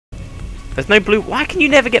There's no blue. Why can you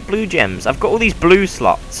never get blue gems? I've got all these blue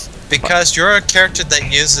slots. Because you're a character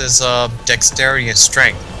that uses dexterity and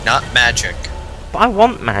strength, not magic. But I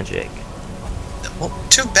want magic. Well,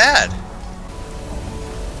 too bad.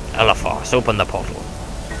 Elafos, open the portal.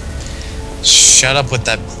 Shut up with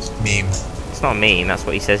that meme. It's not a meme, that's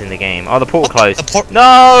what he says in the game. Oh, the portal closed.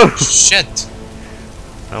 No! No! Shit!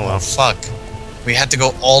 Oh well. Oh, fuck. We had to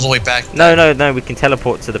go all the way back. No, we can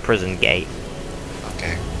teleport to the prison gate.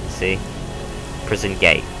 Okay. See? Prison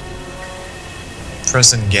gate.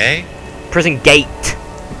 Prison gay? Prison gate!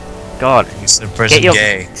 God. You said prison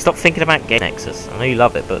gay. Stop thinking about gay Nexus. I know you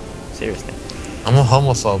love it, but seriously. I'm a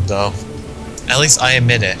homophobe, though. At least I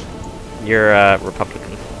admit it. You're a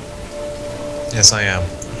Republican. Yes, I am.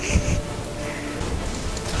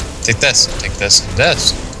 Take this, and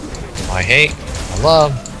this. My hate, my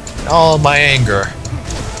love, and all my anger.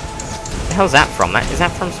 What the hell's that from? Is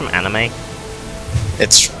that from some anime?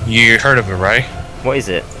 You heard of it, right? What is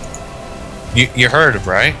it? You heard of it,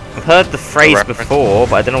 right? I've heard the phrase before,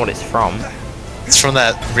 but I don't know what it's from. It's from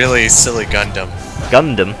that really silly Gundam.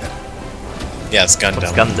 Gundam? Yeah, it's Gundam.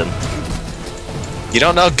 What's Gundam? You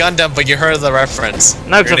don't know Gundam, but you heard the reference.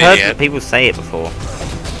 No, because I've heard people say it before.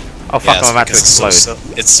 Oh fuck, yes, I'm about to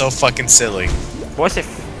explode. It's so fucking silly. What is it?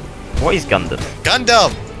 What is Gundam?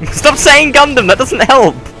 Gundam! Stop saying Gundam, that doesn't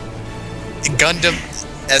help! Gundam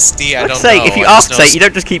SD, I don't know. If you ask it, you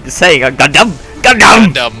don't just keep saying Gundam!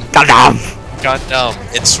 Gundam! Gundam! Gundam!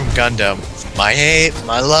 Gundam. It's from Gundam. My hate,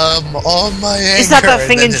 my love, all my anger. Is that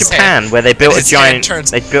thing in Japan where they built a giant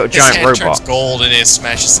robot? Turns gold and it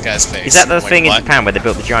smashes the guy's face. Is that the thing in Japan where they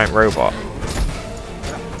built the giant robot?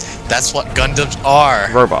 That's what Gundams are.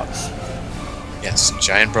 Robots. Yes,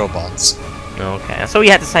 giant robots. Okay, that's all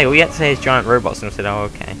you had to say. All you had to say is giant robots, and I said, oh,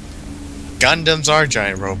 okay. Gundams are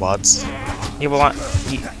giant robots. Yeah, well,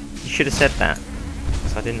 you should have said that.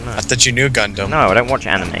 Because I didn't know. I thought you knew Gundam. No, I don't watch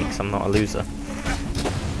anime, because I'm not a loser.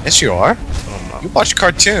 Yes, you are. Oh, you watch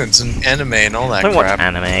cartoons and anime and all that crap. I don't watch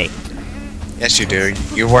anime. Yes, you do.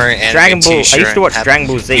 You wear an anime Dragon Ball. t-shirt. I used to watch Dragon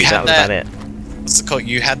Ball Z. That was about it. What's it called?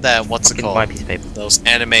 You had that. What's it called? Buy a piece of paper. Those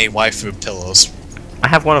anime waifu pillows. I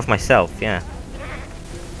have one of myself. Yeah.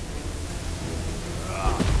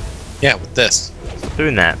 Yeah, with this. Stop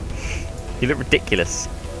doing that. You look ridiculous.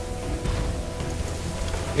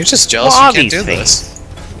 You're just jealous you can't do this.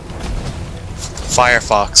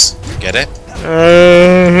 Firefox. Get it?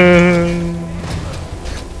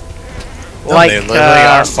 Like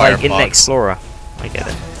Firefox. in the Explorer. I get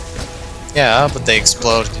it. Yeah, but they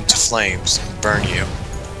explode into flames and burn you.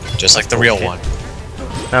 Just like the real one.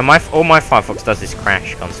 No, all my Firefox does is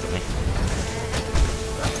crash constantly.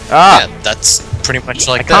 Ah! Yeah, that's pretty much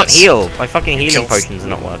like this. I can't heal. My fucking healing potions are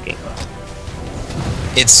not working.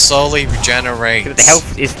 It slowly regenerates. The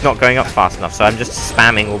health is not going up fast enough, so I'm just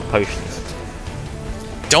spamming all the potions.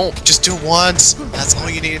 Don't just do it once. That's all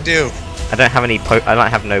you need to do. I don't have any. I don't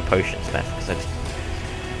have no potions left because I just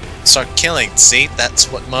start killing. See, that's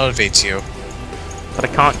what motivates you. But I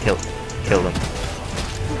can't kill them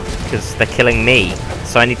because they're killing me.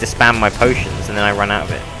 So I need to spam my potions, and then I run out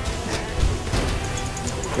of it.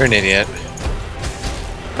 You're an idiot.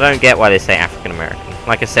 I don't get why they say African American.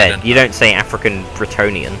 Like I said, you don't say African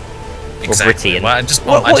Britonian or Britian.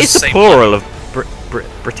 Well, what is the plural of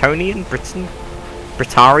Britonian? Britain?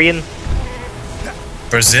 Britarian?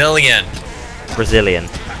 Brazilian. Brazilian.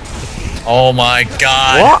 Oh my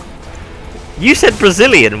god. What? You said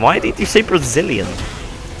Brazilian. Why did you say Brazilian?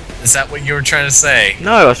 Is that what you were trying to say?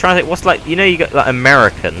 No, I was trying to think. What's like? You know, you got like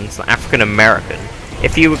Americans, like African American.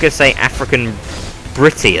 If you were gonna say African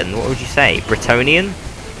Britian, what would you say? Britonian?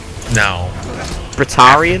 No.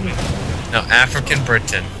 Britarian? No, African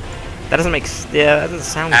Britain. That doesn't make. Yeah, that doesn't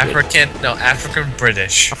sound good. No, African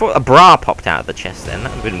British. I thought a bra popped out of the chest then.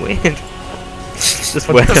 That would have been weird. Just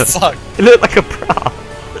what the fuck? It looked like a bra.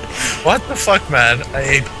 What the fuck, man?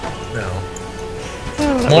 No.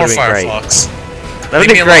 More Firefox. That would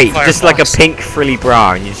be great. Just like a pink frilly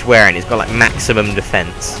bra, and you just wear it, and it's got like maximum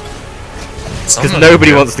defense. Because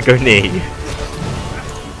nobody wants to go near you.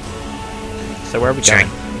 So where are we going?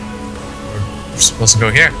 We're supposed to go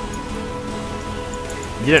here.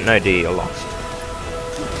 You don't know, do you? You're lost.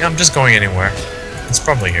 Yeah, I'm just going anywhere. It's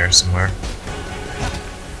probably here somewhere.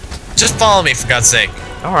 Just follow me, for God's sake.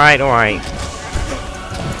 Alright, alright.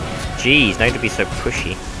 Jeez, no need to be so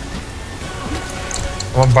pushy.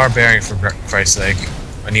 I'm a barbarian, for Christ's sake.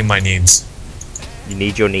 I need my needs. You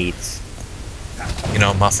need your needs. You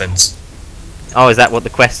know, muffins. Oh, is that what the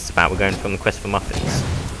quest's about? We're going from the quest for muffins.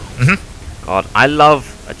 Mm-hmm. God, I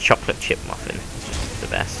love a chocolate chip muffin. It's just the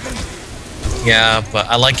best. Yeah, but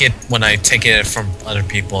I like it when I take it from other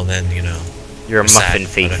people and then, you know... You're a muffin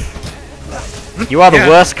thief. You are the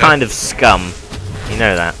worst kind of scum. You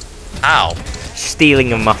know that. Ow.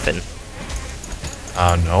 Stealing a muffin.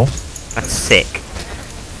 No. That's sick.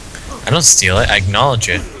 I don't steal it, I acknowledge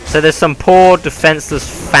it. So there's some poor, defenseless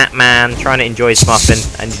fat man trying to enjoy his muffin,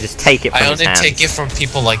 and you just take it from his hands. I only take it from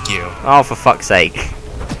people like you. Oh, for fuck's sake.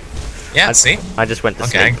 Yeah, see? I just went to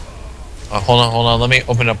sleep. Hold on, let me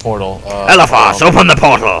open a portal. Elephas, open the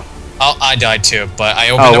portal! Oh, I died too, but I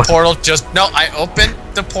opened the portal I opened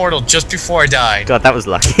the portal just before I died. God, that was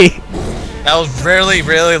lucky. That was really,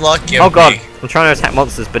 really lucky Oh of god, me. I'm trying to attack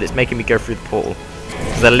monsters, but it's making me go through the portal.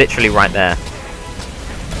 Because they're literally right there.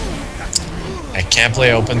 I can't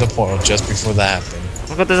believe I opened the portal just before that happened.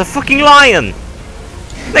 Oh god, there's a fucking lion!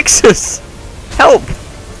 Nexus! Help!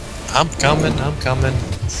 I'm coming.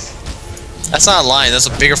 That's not a lion, that's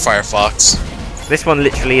a bigger Firefox. This one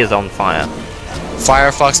literally is on fire.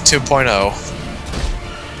 Firefox 2.0.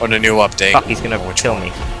 Or the new update. Fuck, he's gonna kill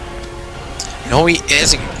me. No, he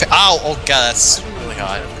isn't. Ow! Oh god, that's really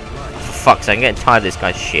hot. For fuck's sake, I'm getting tired of this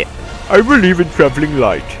guy's shit. I believe in travelling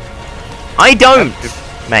light. I don't!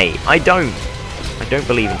 Mate, I don't. I don't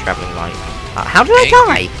believe in travelling light. How did I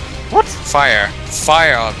die? What? Fire,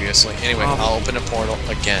 obviously. Anyway, I'll open a portal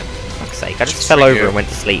again. For fuck's sake, I just fell over and went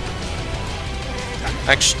to sleep.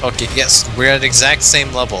 Actually, okay, yes, we're at the exact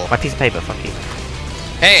same level. My piece of paper, fuck you.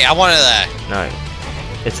 Hey, I wanted that. No.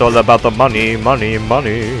 It's all about the money, money,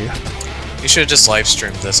 money. You should have just live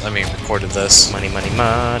streamed this. I mean, recorded this. Money, money,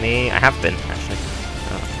 money. I have been, actually.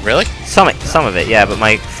 Really? Some of it, yeah, but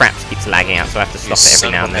my fraps keeps lagging out, so I have to stop it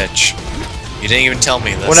every now and then. Bitch. You didn't even tell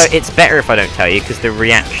me this. Well, no, it's better if I don't tell you, because the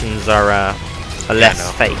reactions are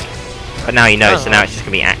less fake. But now you know, so now it's just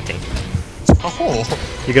gonna be acting. Oh.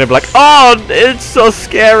 You're gonna be like, oh, it's so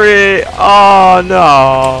scary. Oh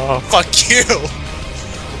no. Fuck you.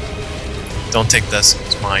 Don't take this.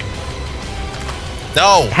 It's mine.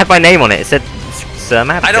 No. It had my name on it. It said Sir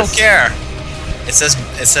Madman. I don't care. It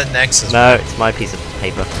said Nexus. No, it's my piece of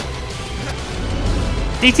paper.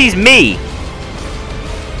 DT's me.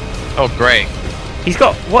 Oh, great. He's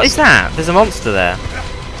got. What is that? There's a monster there.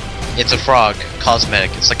 It's a frog.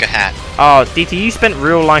 Cosmetic. It's like a hat. Oh, DT, you spent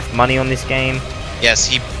real life money on this game? Yes,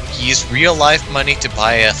 he used real life money to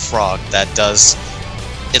buy a frog that does.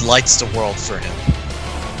 It lights the world for him.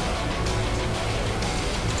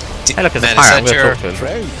 Hey, look, there's a pirate. I'm gonna talk to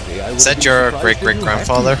him. Is that your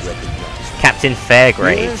great-great-grandfather? Captain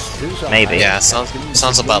Fairgraves. Maybe. Yeah,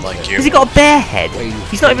 sounds about like you. Has he got a bear head?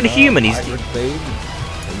 He's not even a human. He's.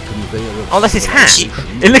 Oh, that's his hat.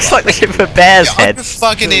 It looks like the shape of a bear's head. I'm a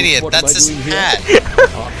fucking idiot. That's his hat.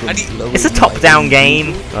 It's a top-down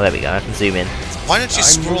game. Oh, there we go. I can zoom in. Why don't you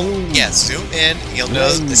scroll? Yeah, zoom in. You'll know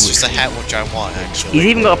it's just a hat, which I want actually. He's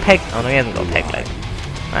even got a peg. Oh no, he hasn't got a peg leg.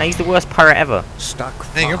 He's the worst pirate ever.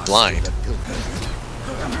 Hey, you're blind.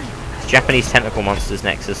 Japanese tentacle monsters,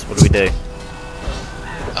 Nexus. What do we do?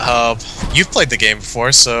 You've played the game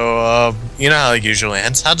before, so you know how it usually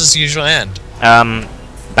ends. How does it usually end?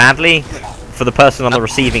 Badly, for the person on the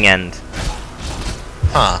receiving end.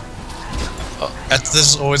 Huh. This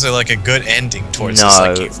is always like a good ending towards this.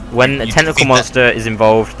 No, like when a tentacle monster is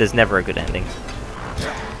involved, there's never a good ending.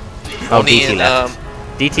 Oh, DT left.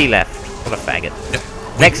 DT left. What a faggot. No,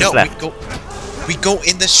 Nexus left. We go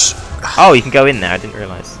in the Oh, you can go in there. I didn't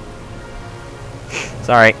realize.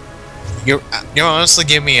 Sorry. You're honestly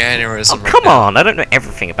giving me an aneurysm. Oh, come on! I don't know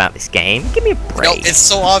everything about this game. Give me a break. No, it's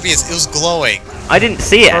so obvious. It was glowing. I didn't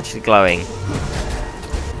see it actually glowing.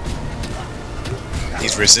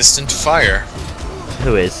 He's resistant to fire.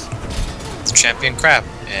 Who is? It's Champion Crab,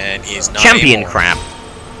 and he's not Champion anymore. Crab.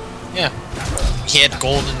 Yeah. He had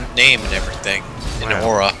golden name and everything, and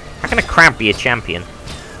aura. How can a crab be a champion?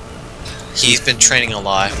 He's been training a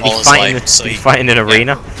lot Did all his life. So he fight in an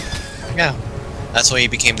arena. Yeah. That's why he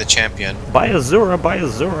became the champion. By Azura, by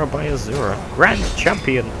Azura, by Azura. Grand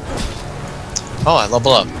champion. Oh, I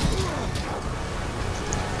level up.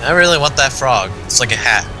 I really want that frog. It's like a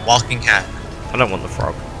hat. Walking hat. I don't want the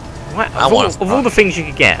frog. Why, of all the things you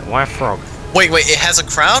could get, why a frog? Wait, it has a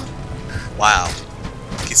crown? Wow.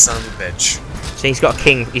 You son of a bitch. So he's got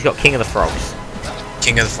king of the frogs.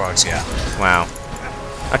 King of the frogs, yeah. Wow.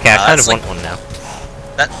 Okay, I kind of want one now.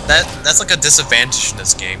 That's like a disadvantage in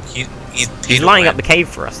this game. He's lining up the cave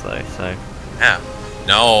for us though, so. Yeah.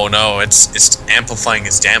 No, it's amplifying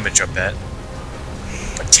his damage a bit.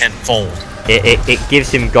 Like tenfold. It gives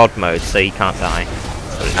him god mode, so he can't die.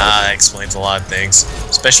 That explains a lot of things.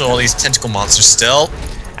 Especially all these tentacle monsters still.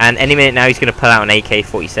 And any minute now he's going to pull out an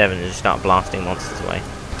AK-47 and just start blasting monsters away.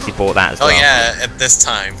 He bought that as well. Oh yeah, at this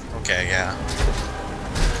time. Okay, yeah.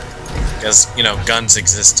 Because, you know, guns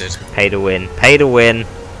existed. Pay to win. Pay to win.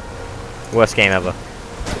 Worst game ever.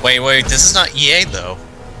 Wait, this is not EA though.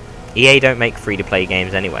 EA don't make free-to-play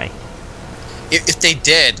games anyway. If they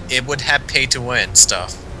did, it would have pay-to-win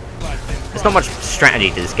stuff. There's not much strategy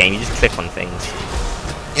to this game, you just click on things.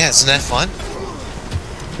 Yeah, isn't that fun?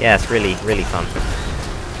 Yeah, it's really, really fun.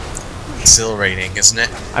 Exhilarating, isn't it?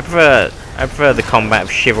 I prefer the combat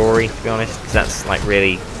of chivalry, to be honest, because that's like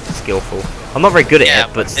really skillful. I'm not very good at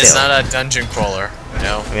it, but still. It's not a dungeon crawler, you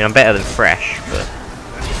know? I mean, I'm better than Fresh, but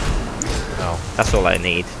No. that's all I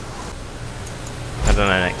need. I don't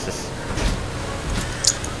know, Nexus.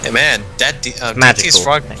 Hey man, that DT's Magical,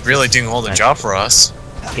 frog Nexus. really doing all the job for us.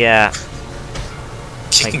 Yeah.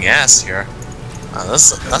 Kicking ass here. Wow,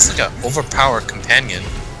 that's like an overpowered companion.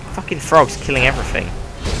 Fucking frog's killing everything.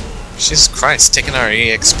 Jesus Christ, taking our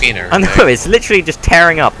EXP and I everything. know, it's literally just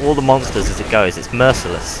tearing up all the monsters as it goes. It's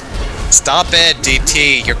merciless. Stop it,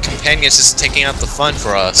 DT. Your companion's just taking out the fun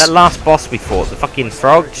for us. That last boss we fought, the fucking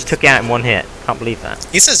frog, just took it out in one hit. Can't believe that.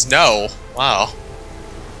 He says no. Wow.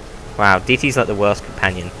 Wow, DT's like the worst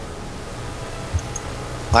companion.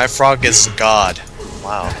 My frog is god.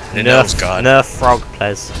 Wow. It knows god. Nerf frog,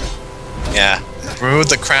 please. Yeah. Remove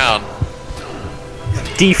the crown.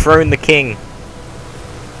 Dethrone the king.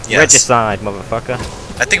 Yes. Regicide, motherfucker.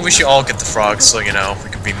 I think we should all get the frog so, you know, we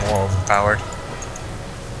can be more overpowered.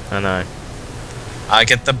 I know. I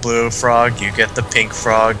get the blue frog, you get the pink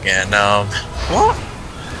frog, and, What?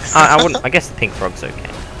 I wouldn't. I guess the pink frog's okay.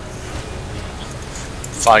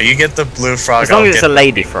 Fine, you get the blue frog. As long I'll as it's get a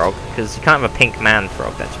lady frog, because you can't have a pink man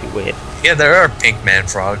frog. That'd be weird. Yeah, there are pink man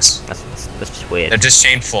frogs. That's just weird. They're just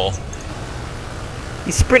shameful.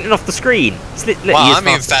 He's sprinting off the screen. Wow, I'm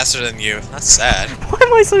even faster than you. That's sad. Why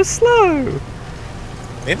am I so slow?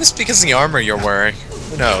 Maybe it's because of the armor you're wearing.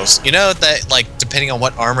 Who knows? You know that, like, depending on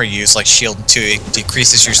what armor you use, like Shield 2, it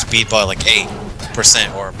decreases your speed by like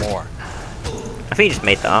 8% or more. I think you just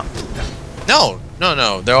made that up. No.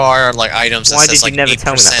 There are like items that Why says did you like never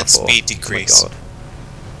tell me that 8% before? speed decrease. Oh my God.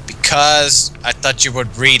 Because I thought you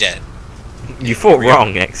would read it. You fought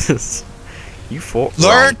wrong, Nexus. You fought wrong.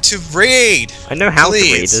 Learn to read. I know how please.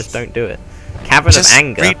 to read, just don't do it. Cavern Just of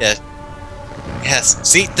Anger. read it. Yes.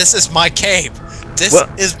 See, this is my cave. This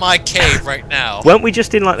is my cave right now. Weren't we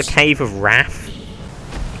just in like the Cave of Wrath?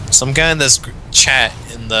 Some guy in this chat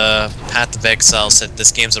in the Path of Exile said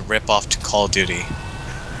this game's a rip-off to Call of Duty.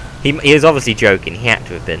 He was obviously joking. He had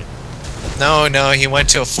to have been. No, he went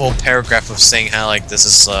to a full paragraph of saying how like this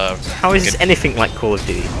is How is this anything like Call of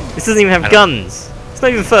Duty? This doesn't even have guns. It's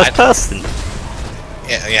not even first person.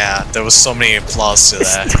 Yeah, there was so many flaws to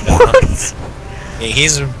that. What?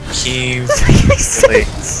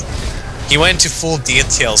 He went into full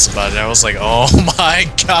details about it. I was like, oh my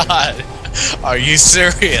god, are you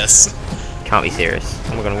serious? Can't be serious.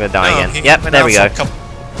 Oh my god, I'm gonna die No, again. Yep, there we go.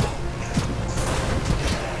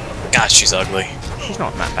 God, she's ugly. She's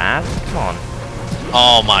not that bad. Come on.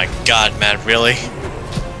 Oh my god, man, really?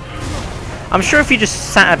 I'm sure if you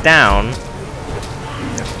just sat her down.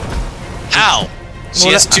 How? She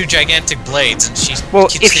Well, has two gigantic blades, and she's. Well,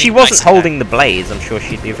 if she wasn't holding the blades, I'm sure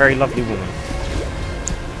she'd be a very lovely woman.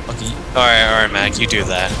 Okay, all right, Mac, you do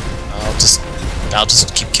that. I'll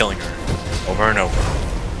just keep killing her, over and over.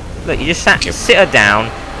 Look, you just sit her down,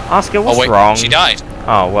 ask her what's wrong. She died.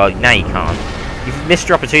 Oh well, now you can't. You've missed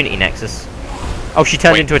your opportunity, Nexus. Oh, she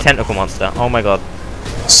turned into a tentacle monster. Oh my god.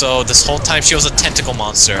 So this whole time she was a tentacle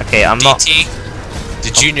monster. Okay, I'm DT,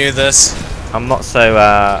 did you know this? I'm not so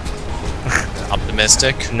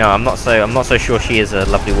optimistic. No, I'm not so sure she is a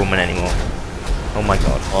lovely woman anymore. Oh my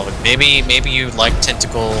god. Well, maybe you like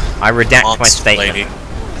tentacle. I redact my statement. Lady.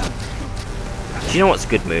 Do you know what's a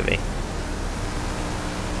good movie?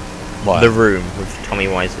 What? The Room with Tommy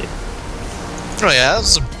Wiseau. Oh yeah, that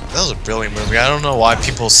was a brilliant movie. I don't know why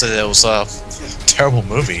people said it was a terrible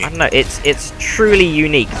movie. I don't know. It's truly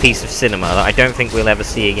unique piece of cinema that I don't think we'll ever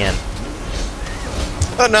see again.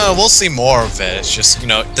 Oh no, we'll see more of it. It's just, you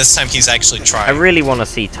know, this time he's actually trying. I really want to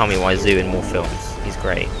see Tommy Wiseau in more films. He's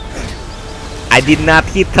great. I did not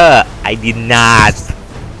hit her. I did not.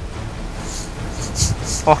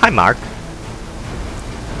 Oh, hi, Mark.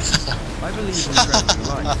 I believe in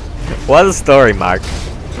traveling light. What a story, Mark.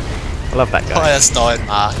 I love that Oh, guy. that's not it,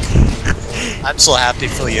 Mark. I'm so happy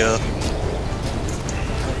for you.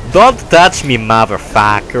 Don't touch me,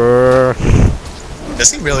 motherfucker.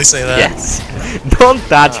 Does he really say that? Yes. Don't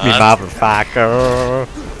touch me, motherfucker.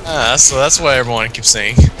 So that's what everyone keeps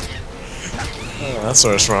saying. Oh, that's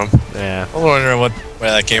where it's from. Yeah. I'm wondering where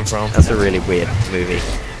that came from. That's a really weird movie.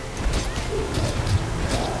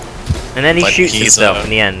 And then he But shoots he's, himself in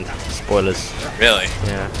the end. Spoilers. Really?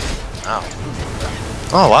 Yeah. Wow.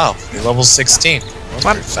 Oh wow, you're level 16.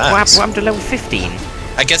 What happened to level 15?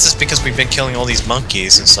 I guess it's because we've been killing all these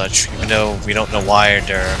monkeys and such, even though we don't know why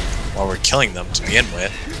we're killing them to begin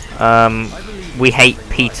with. We hate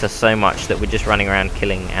PETA so much that we're just running around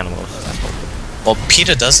killing animals. That's what Well,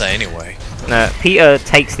 PETA does that anyway. no, PETA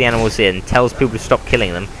takes the animals in, tells people to stop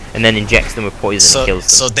killing them, and then injects them with poison and kills them.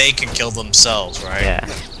 So they can kill themselves, right? Yeah.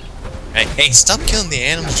 Hey, stop killing the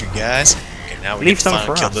animals, you guys. Okay, now we Leave get to some finally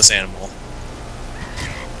for kill us. this animal.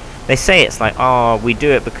 They say it's like, oh, we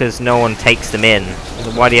do it because no one takes them in.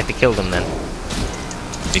 Why do you have to kill them then?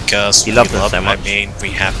 Because You love we them so much. I mean,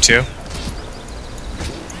 we have to.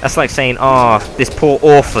 That's like saying, oh, this poor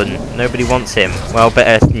orphan, nobody wants him. Well,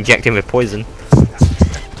 better inject him with poison.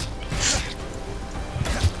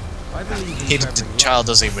 The child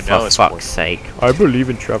doesn't even know For it's fuck's sake. I believe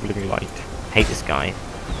in travelling light. Hate this guy.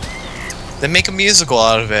 Then make a musical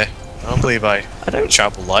out of it. I don't believe I don't-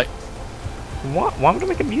 travel light. What? Why would I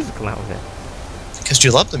make a musical out of it? Because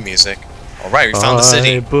you love the music. Alright, we found the I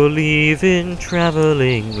city. believe in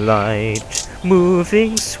travelling light,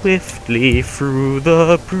 moving swiftly through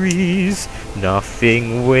the breeze.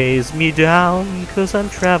 Nothing weighs me down, cause I'm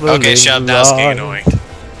traveling Okay, shut up, that's getting light. annoying.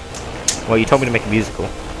 Well, you told me to make a musical.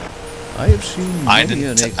 I have seen I many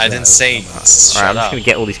an didn't exile say come out. shut Alright, I'm just up. gonna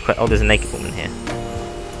get all these oh, there's a naked woman here.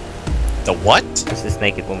 The what? There's this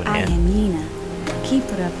naked woman I here. am Nina,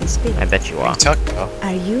 keeper of the spirit. I bet you What are are. you talking about?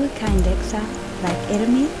 Are you a kind exile, like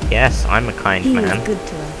Eremir? Yes, I'm a kind He man. is good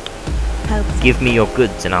to us. Helps us. Give me your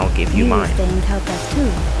goods and I'll give you will mine. stay and help us too.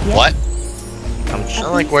 Yes? What? I'm I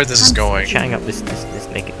don't like where this is going. chatting up this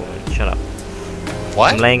naked woman. Shut up.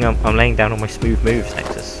 What? I'm laying down on my smooth moves,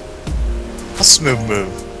 Nexus. A smooth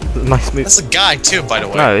move. My smooth. That's a guy too, by the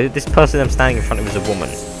way. No, this person I'm standing in front of is a woman.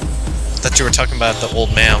 That you were talking about the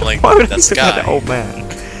old man. I'm like, Why would that's I the talk about guy. the old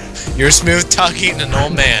man? You're smooth talking an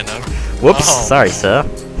old man. Whoops, Oh. sorry, sir.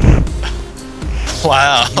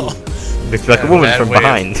 Wow. Looks like Yeah, a woman bad from way of-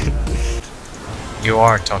 behind. You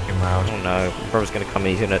are talking loud. Oh no, my brother's gonna come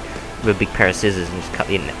in. He's gonna with a big pair of scissors and just cut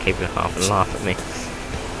the internet cable in half and laugh at me.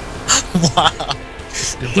 Wow.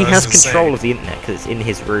 He has control of the internet because it's in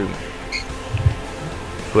his room.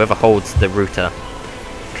 Whoever holds the router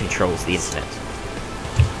controls the internet.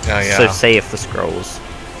 Oh, yeah. So saith the scrolls.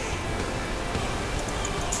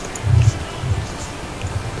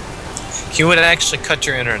 He would actually cut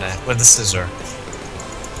your internet with a scissor.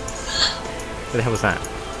 What the hell was that?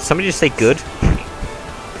 Somebody just say good?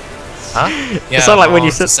 Huh? Yeah, It's not like when Mom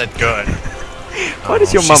you said- good. Why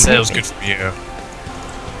does your she mum said hate it was me? good for you.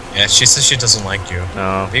 Yeah, she says she doesn't like you.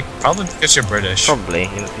 Oh, Probably because you're British. probably.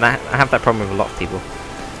 You know, I have that problem with a lot of people.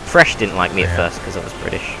 Fresh didn't like me at Yeah. first because I was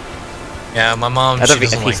British. Yeah, my mom. I She don't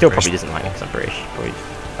think doesn't he like still British probably doesn't like me people. because I'm British.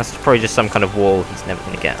 That's probably just some kind of wall he's never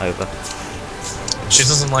going to get over. She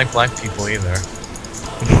doesn't like black people either.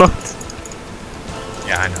 What?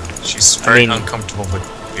 Yeah, I know. She's very mean, uncomfortable with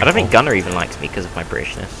people. I don't think Gunnar even likes me because of my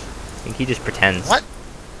Britishness. I think he just pretends. What?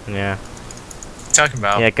 Yeah. What are you talking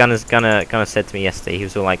about? Yeah, Gunnar said to me yesterday, he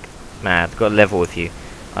was all like, "Mad, I've got a level with you.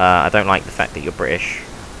 I don't like the fact that you're British."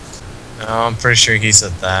 No, I'm pretty sure he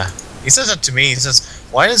said that. He says that to me. He says,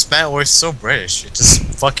 "Why is Matt always so British?" It just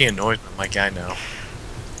fucking annoys me. I'm like, I know.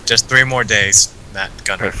 Just 3 more days, Matt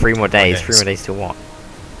Gunnar. Wait, 3 more days. 3 more days to what?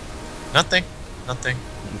 Nothing. Nothing.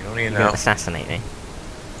 You don't even You're gonna know. assassinate me.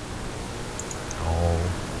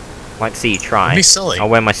 Oh. I'd like to see you try. Don't be silly. I'll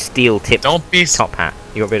wear my steel-tipped Don't be top hat.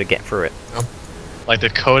 You won't be able to get through it. Like the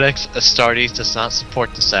Codex Astartes does not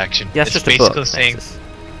support this action. Yeah, it's just a book. saying Nexus.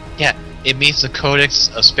 it means the Codex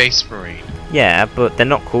of Space Marine. Yeah, but they're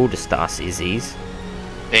not called Astartes. They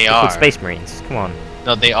They're are. called Space Marines. Come on.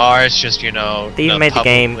 No, they are. It's just They even made the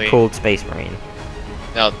game called Space Marine.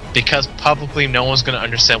 No, because publicly no one's gonna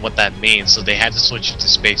understand what that means, so they had to switch it to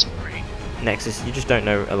Space Marine. Nexus, you just don't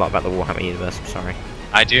know a lot about the Warhammer universe. I'm sorry.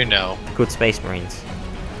 I do know. They're called Space Marines.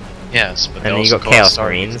 Yes, but And they then you also got call Chaos Astartes.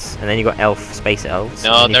 Marines, and then you got Space Elves.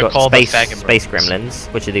 No, and then they're you got called the Space Faggot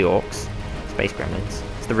Gremlins, which are the Orcs. Space Gremlins.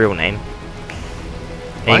 It's the real name.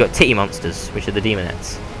 And What? you got Titty Monsters, which are the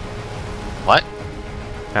Demonettes. What?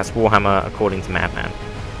 That's Warhammer according to Madman.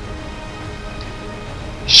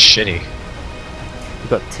 Shitty. You've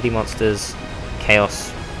got Titty Monsters,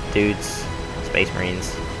 Chaos Dudes, Space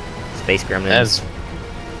Marines, Space Gremlins,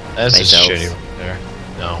 That's Space just elves. shitty right there.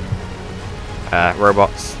 No.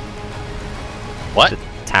 robots, What?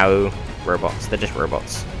 Tau robots. They're just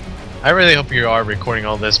robots. I really hope you are recording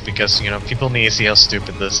all this because, people need to see how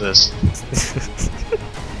stupid this is.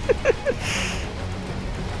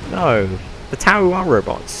 No, the Tau are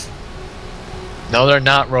robots. No, they're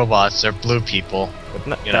not robots. They're blue people.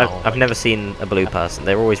 No, You know, I've never seen a blue person.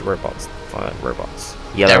 They're always robots. Robots.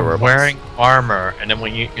 Yellow They're robots. wearing armor, and then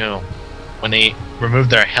when you when they remove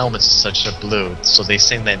their helmets and such, they're blue. So they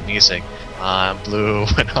sing that music. I'm blue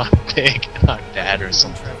when I'm big and I'm bad or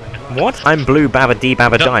something. What? I'm blue, babba dee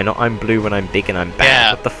babba die, not I'm blue when I'm big and I'm bad.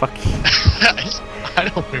 Yeah. What the fuck? I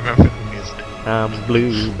don't remember the music. I'm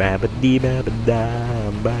blue, babba dee babba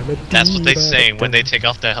die, babba dee. That's what they sing when they babba. take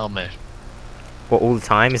off their helmet. What, all the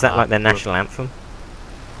time? Is that like their Blue. national anthem?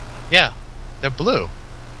 Yeah, they're blue.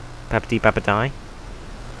 Babba dee babba die?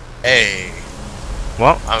 Hey,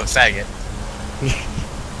 What? I'm a faggot.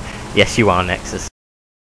 Yes, you are, Nexus.